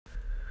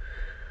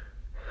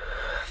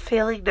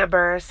Feeling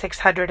number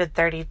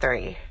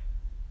 633.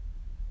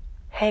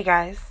 Hey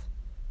guys.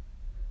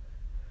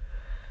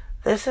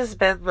 This has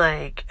been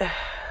like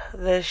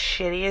the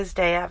shittiest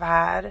day I've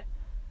had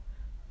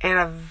in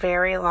a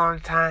very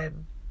long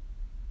time.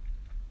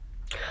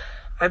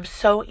 I'm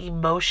so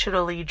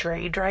emotionally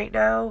drained right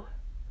now.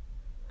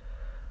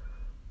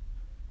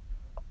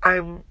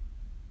 I'm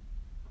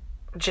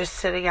just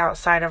sitting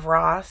outside of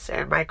Ross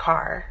in my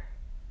car,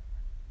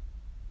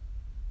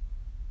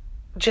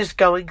 just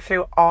going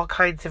through all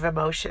kinds of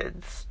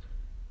emotions.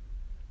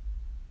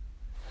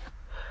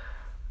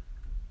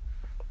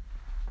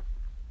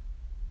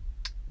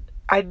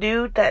 I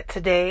knew that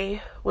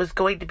today was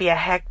going to be a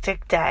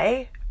hectic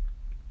day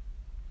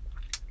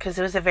because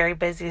it was a very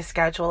busy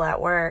schedule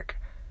at work.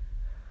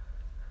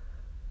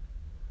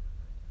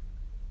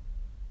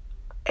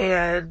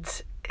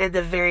 And in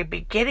the very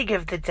beginning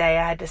of the day,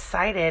 I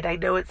decided, I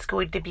know it's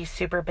going to be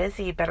super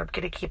busy, but I'm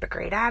going to keep a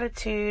great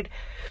attitude.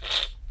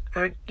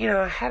 I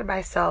had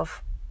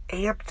myself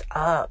amped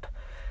up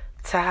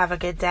to have a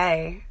good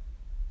day,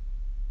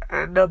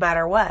 no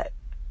matter what.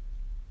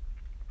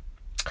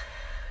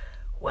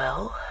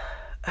 Well,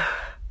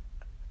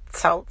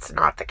 so it's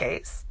not the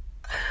case.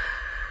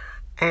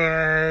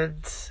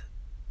 And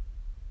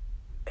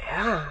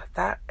yeah,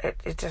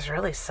 it just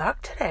really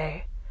sucked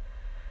today.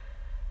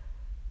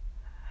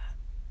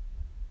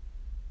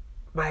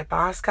 My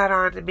boss got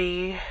on to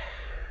me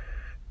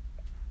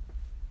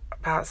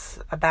about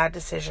a bad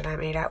decision I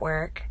made at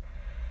work.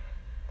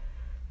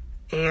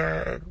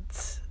 And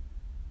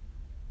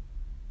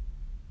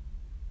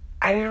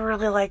I didn't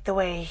really like the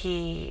way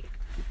he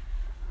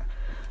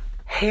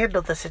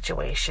handled the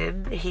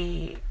situation.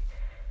 I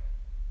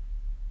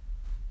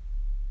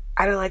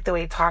didn't like the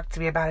way he talked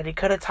to me about it. He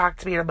could have talked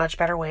to me in a much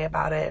better way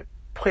about it.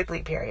 Point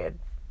blank period.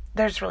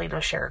 There's really no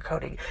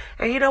sugarcoating.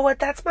 And you know what?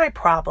 That's my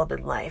problem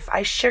in life.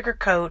 I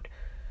sugarcoat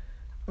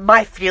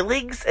my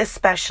feelings,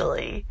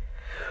 especially.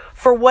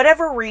 For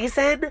whatever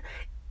reason,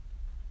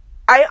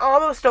 I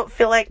almost don't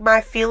feel like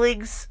my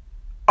feelings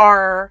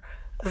are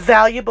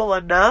valuable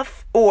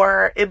enough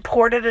or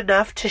important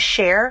enough to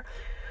share.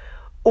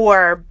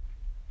 Or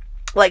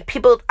like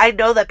people, I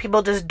know that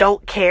people just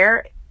don't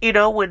care,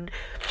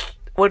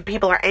 when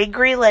people are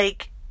angry,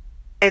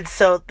 and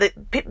so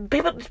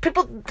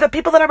the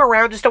people that I'm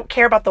around just don't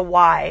care about the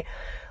why.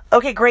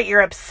 Okay, great,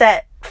 you're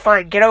upset.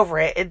 Fine, get over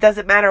it. It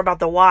doesn't matter about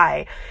the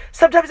why.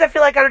 Sometimes I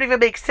feel like I don't even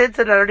make sense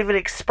and I don't even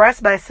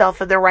express myself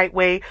in the right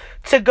way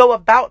to go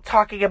about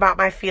talking about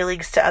my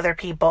feelings to other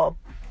people.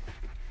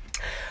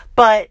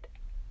 But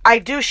I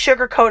do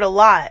sugarcoat a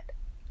lot.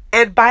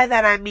 And by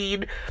that I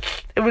mean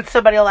when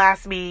somebody will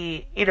ask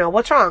me,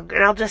 what's wrong?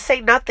 And I'll just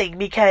say nothing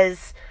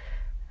because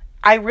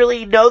I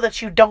really know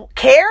that you don't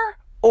care.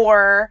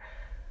 Or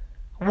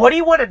what do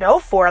you want to know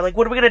for? Like,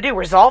 what are we going to do?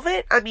 Resolve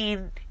it? I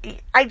mean,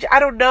 I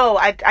don't know.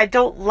 I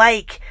don't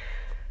like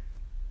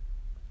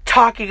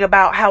talking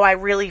about how I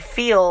really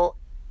feel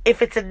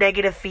if it's a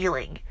negative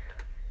feeling.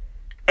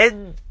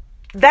 And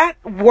that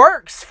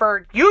works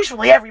for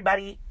usually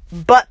everybody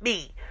but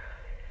me.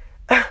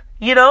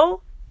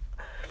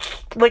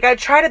 Like, I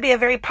try to be a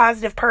very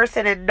positive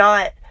person and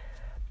not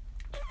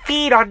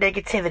feed on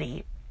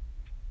negativity.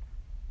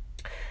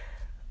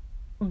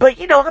 But,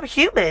 I'm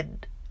human.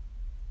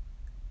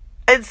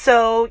 And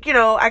so,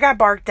 I got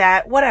barked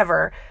at,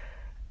 whatever.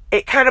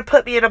 It kind of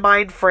put me in a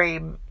mind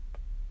frame.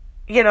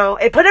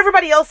 It put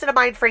everybody else in a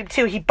mind frame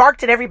too. He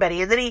barked at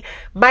everybody and then he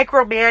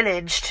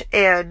micromanaged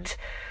and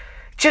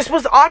just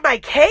was on my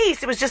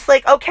case. It was just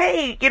like,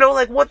 okay,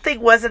 one thing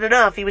wasn't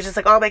enough. He was just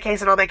like on my case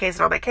and on my case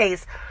and on my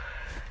case.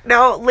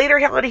 Now, later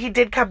on, he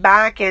did come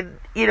back and,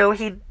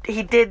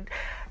 he did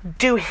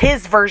do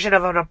his version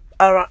of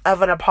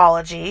an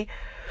apology.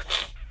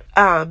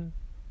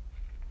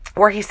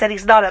 Where he said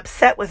he's not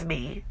upset with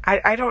me.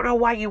 I don't know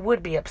why you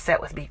would be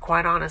upset with me,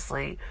 quite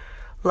honestly.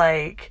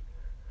 Like,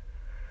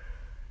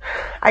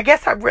 I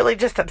guess I'm really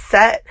just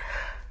upset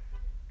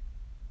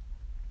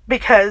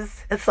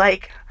because it's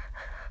like,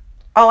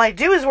 all I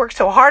do is work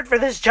so hard for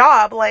this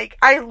job. Like,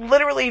 I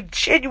literally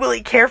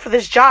genuinely care for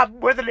this job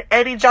more than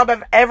any job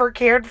I've ever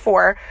cared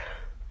for.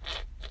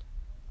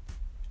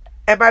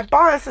 And my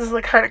boss is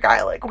the kind of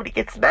guy, like, when he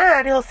gets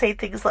mad, he'll say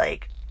things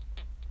like,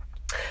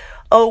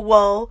 oh,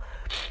 well,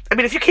 I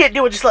mean, if you can't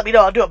do it, just let me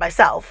know. I'll do it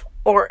myself.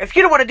 Or if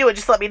you don't want to do it,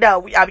 just let me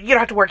know. I mean, you don't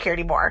have to work here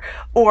anymore.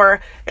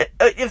 Or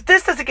if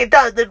this doesn't get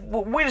done, then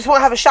we just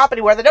won't have a shop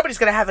anymore. Then nobody's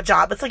going to have a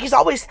job. It's like he's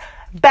always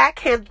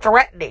backhand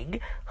threatening,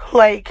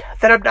 like,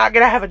 that I'm not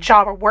going to have a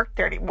job or work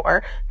there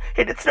anymore.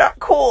 And it's not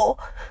cool.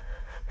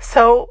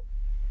 So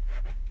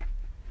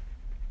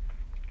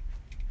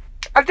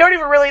I don't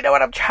even really know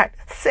what I'm trying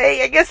to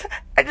say. I guess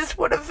I just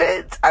want to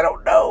vent. I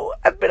don't know.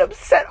 I've been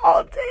upset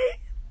all day.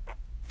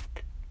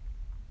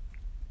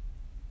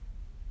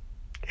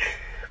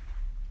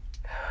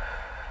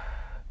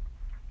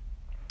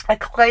 A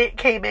client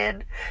came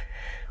in.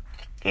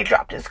 He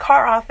dropped his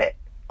car off at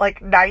like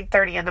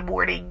 9:30 in the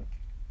morning.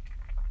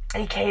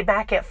 He came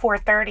back at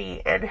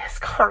 4:30 and his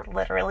car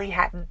literally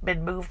hadn't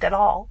been moved at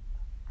all.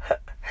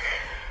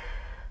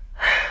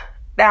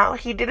 Now,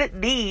 he didn't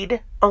need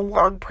a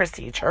long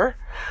procedure.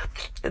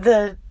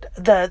 The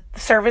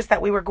service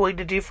that we were going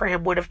to do for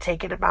him would have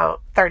taken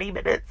about 30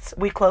 minutes.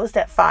 We closed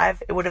at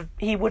 5.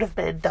 He would have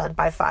been done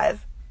by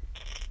 5.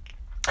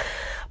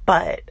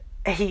 But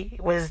he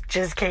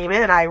just came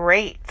in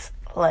irate,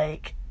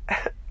 like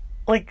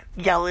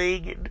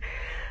yelling,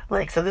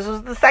 and so this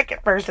was the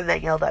second person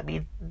that yelled at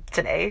me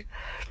today.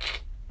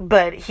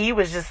 But he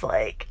was just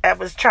like, I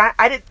didn't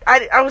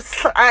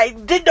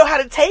know how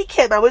to take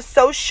him. I was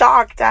so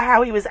shocked at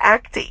how he was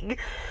acting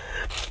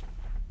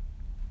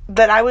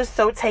that I was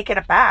so taken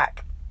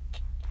aback.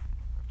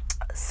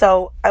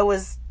 So I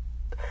was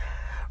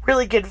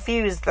really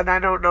confused, and I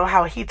don't know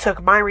how he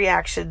took my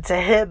reaction to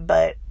him,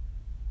 but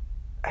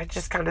I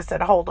just kind of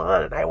said, hold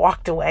on, and I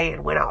walked away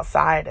and went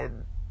outside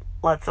and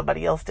let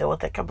somebody else deal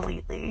with it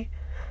completely.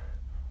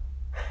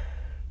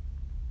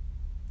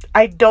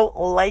 I don't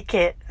like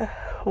it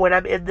when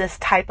I'm in this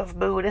type of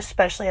mood,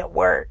 especially at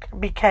work,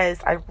 because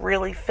I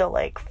really feel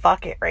like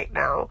fuck it right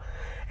now.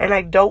 And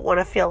I don't want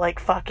to feel like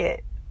fuck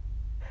it.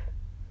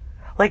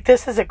 Like,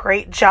 this is a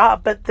great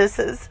job, but this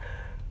was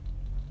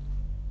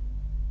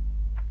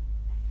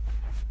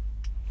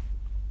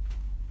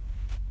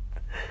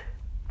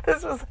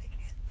like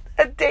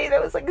a day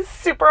that was like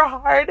super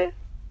hard.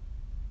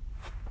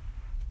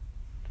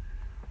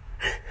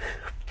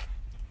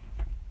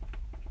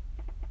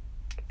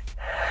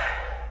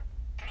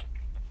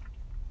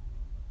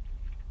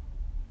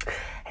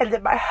 And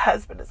then my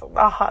husband is in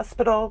the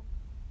hospital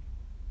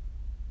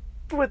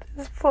with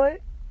his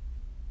foot.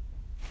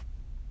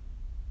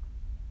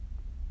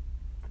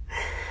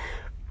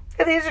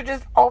 And these are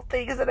just all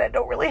things that I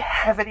don't really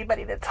have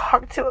anybody to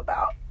talk to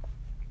about.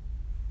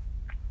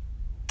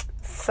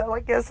 So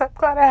I guess I'm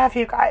glad I have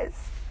you guys.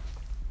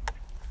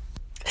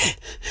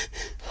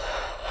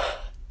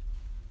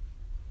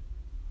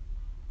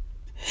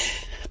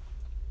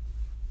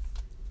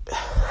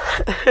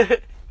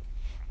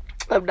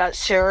 I'm not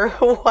sure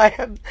why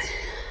I'm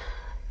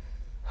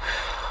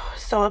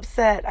so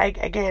upset.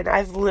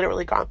 I've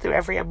literally gone through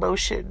every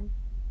emotion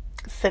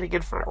sitting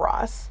in front of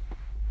Ross.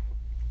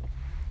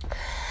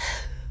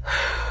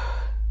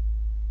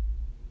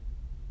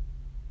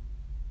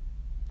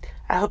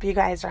 I hope you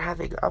guys are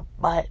having a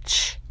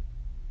much,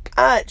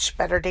 much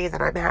better day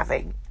than I'm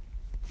having.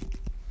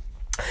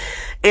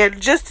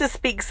 And just to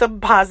speak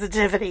some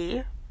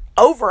positivity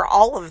over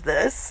all of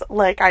this,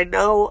 like, I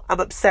know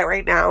I'm upset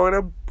right now and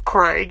I'm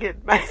crying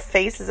and my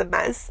face is a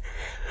mess,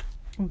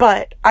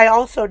 but I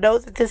also know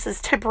that this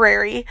is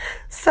temporary,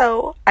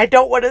 so I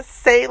don't want to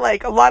say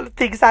like a lot of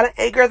things out of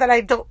anger that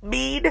I don't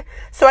mean.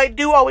 So I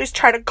do always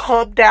try to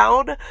calm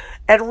down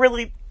and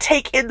really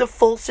take in the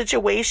full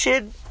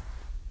situation,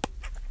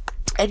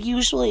 and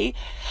usually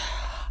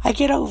I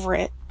get over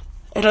it,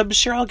 and I'm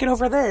sure I'll get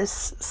over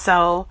this.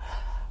 So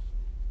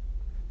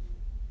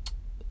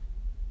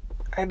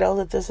I know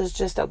that this is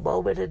just a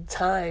moment in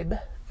time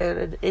and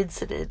an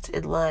incident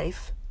in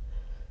life.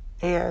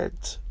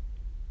 And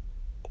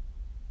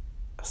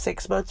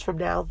 6 months from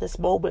now, this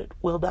moment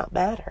will not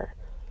matter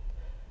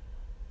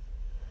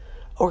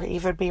or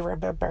even be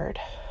remembered.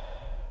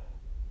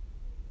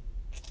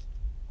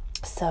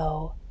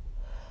 So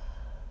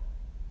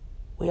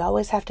we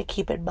always have to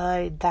keep in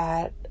mind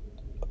that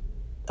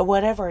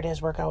whatever it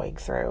is we're going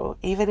through,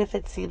 even if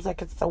it seems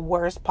like it's the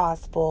worst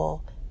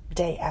possible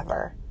day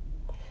ever,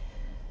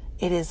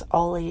 it is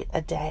only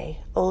a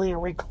day, only a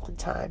wrinkle in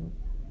time.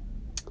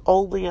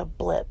 Only a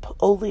blip,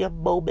 only a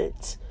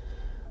moment,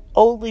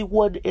 only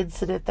one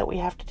incident that we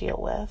have to deal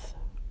with,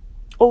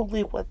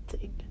 only one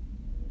thing.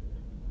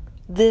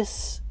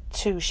 This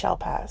too shall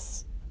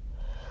pass.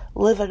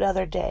 Live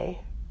another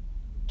day.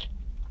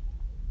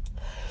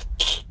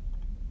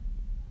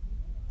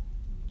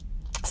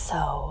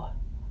 So,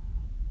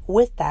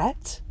 with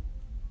that,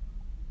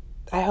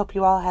 I hope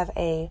you all have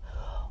a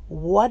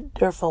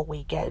wonderful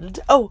weekend.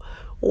 Oh,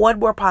 one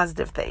more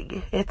positive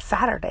thing. It's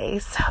Saturday,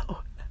 so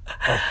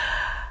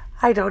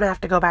I don't have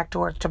to go back to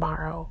work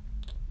tomorrow.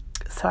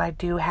 So I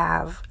do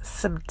have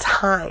some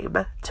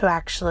time to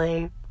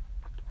actually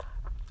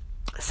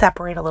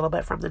separate a little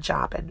bit from the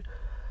job and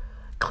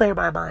clear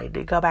my mind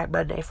and go back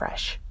Monday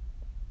fresh.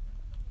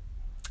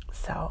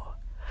 So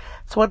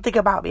it's one thing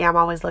about me. I'm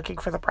always looking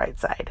for the bright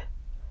side.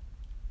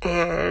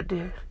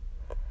 And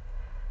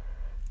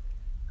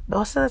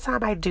most of the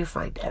time I do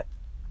find it.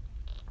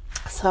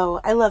 So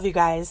I love you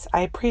guys.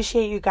 I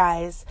appreciate you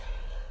guys.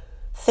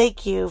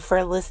 Thank you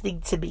for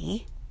listening to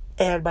me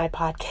and my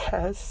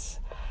podcast.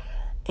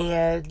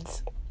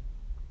 And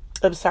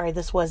I'm sorry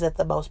this wasn't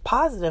the most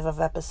positive of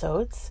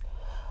episodes,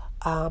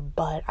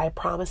 but I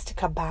promise to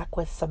come back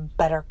with some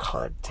better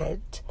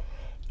content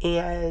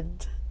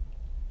and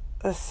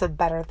some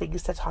better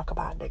things to talk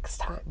about next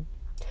time.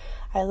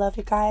 I love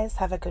you guys.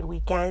 Have a good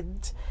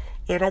weekend,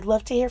 and I'd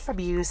love to hear from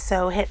you,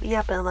 so hit me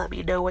up and let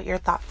me know what your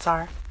thoughts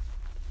are.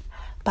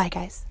 Bye,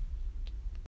 guys.